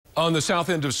On the south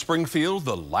end of Springfield,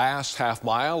 the last half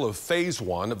mile of Phase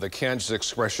 1 of the Kansas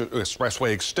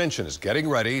Expressway Extension is getting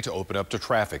ready to open up to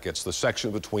traffic. It's the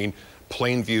section between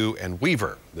Plainview and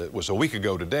Weaver. It was a week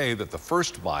ago today that the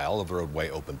first mile of the roadway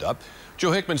opened up.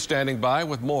 Joe Hickman standing by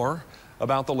with more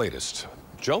about the latest.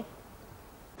 Joe?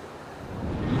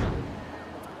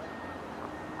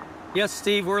 Yes,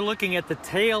 Steve, we're looking at the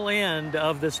tail end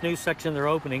of this new section they're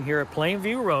opening here at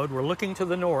Plainview Road. We're looking to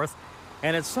the north.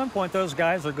 And at some point, those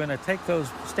guys are going to take those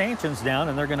stanchions down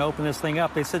and they're going to open this thing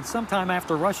up. They said sometime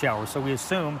after rush hour, so we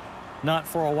assume not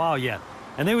for a while yet.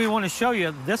 And then we want to show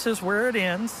you, this is where it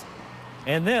ends.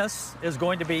 And this is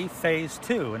going to be Phase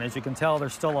 2. And as you can tell,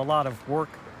 there's still a lot of work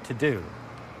to do.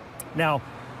 Now,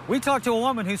 we talked to a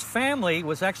woman whose family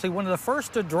was actually one of the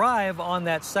first to drive on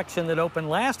that section that opened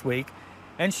last week.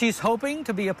 And she's hoping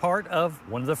to be a part of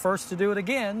one of the first to do it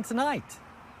again tonight.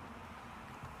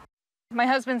 My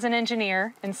husband's an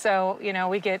engineer, and so, you know,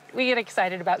 we get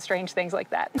excited about strange things like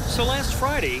that. So last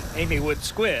Friday, Amy Wood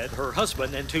Squid, her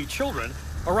husband, and 2 children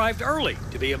arrived early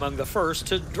to be among the first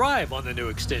to drive on the new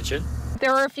extension.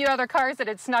 There were a few other cars that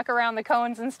had snuck around the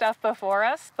cones and stuff before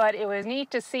us, but it was neat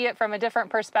to see it from a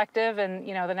different perspective and,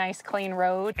 you know, the nice clean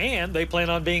road. And they plan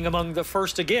on being among the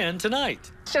first again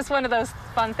tonight. It's just one of those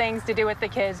fun things to do with the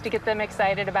kids, to get them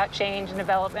excited about change and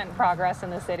development and progress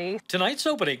in the city. Tonight's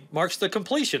opening marks the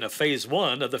completion of Phase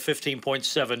 1 of the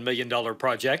 $15.7 million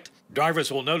project.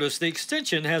 Drivers will notice the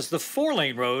extension has the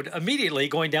 4-lane road immediately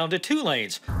going down to 2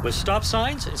 lanes, with stop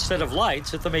signs instead of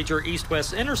lights at the major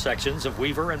east-west intersections of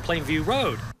Weaver and Plainview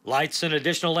Road. Lights and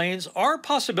additional lanes are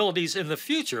possibilities in the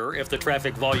future if the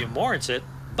traffic volume warrants it,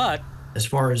 but as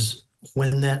far as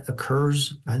when that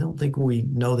occurs, I don't think we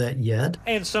know that yet.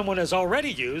 And someone has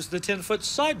already used the 10-foot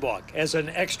sidewalk as an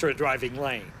extra driving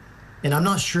lane. And I'm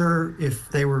not sure if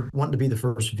they were wanting to be the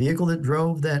first vehicle that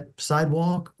drove that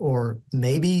sidewalk, or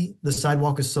maybe the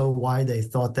sidewalk is so wide they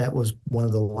thought that was one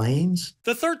of the lanes.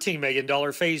 The $13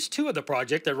 million Phase 2 of the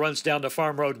project that runs down to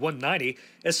Farm Road 190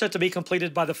 is set to be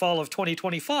completed by the fall of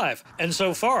 2025. And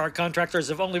so far, contractors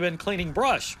have only been cleaning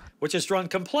brush, which has drawn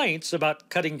complaints about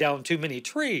cutting down too many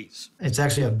trees. It's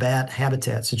actually a bat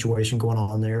habitat situation going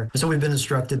on there. So we've been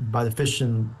instructed by the fish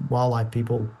and wildlife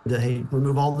people to, hey,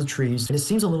 remove all the trees. And it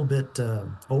seems a little bit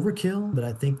overkill, but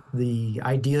I think the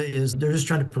idea is they're just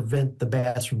trying to prevent the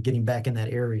bats from getting back in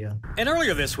that area. And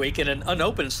earlier this week, in an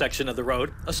unopened section of the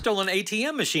road, a stolen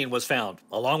ATM machine was found,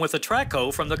 along with a track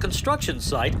hoe from the construction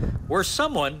site where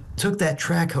someone took that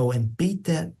track hoe and beat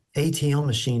that ATM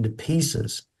machine to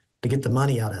pieces to get the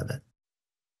money out of it.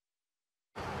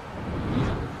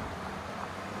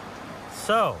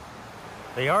 So,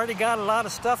 they already got a lot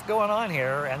of stuff going on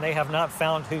here, and they have not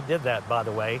found who did that, by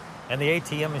the way, and the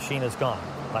ATM machine is gone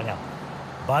by now.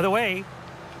 By the way,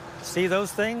 see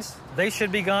those things? They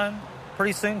should be gone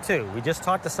pretty soon, too. We just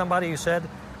talked to somebody who said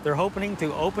they're hoping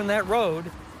to open that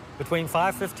road between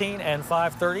 5:15 and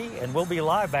 5:30, and we'll be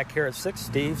live back here at 6,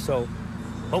 Steve, so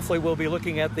hopefully we'll be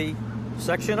looking at the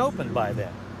section open by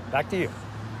then. Back to you.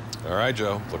 All right,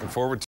 Joe. Looking forward to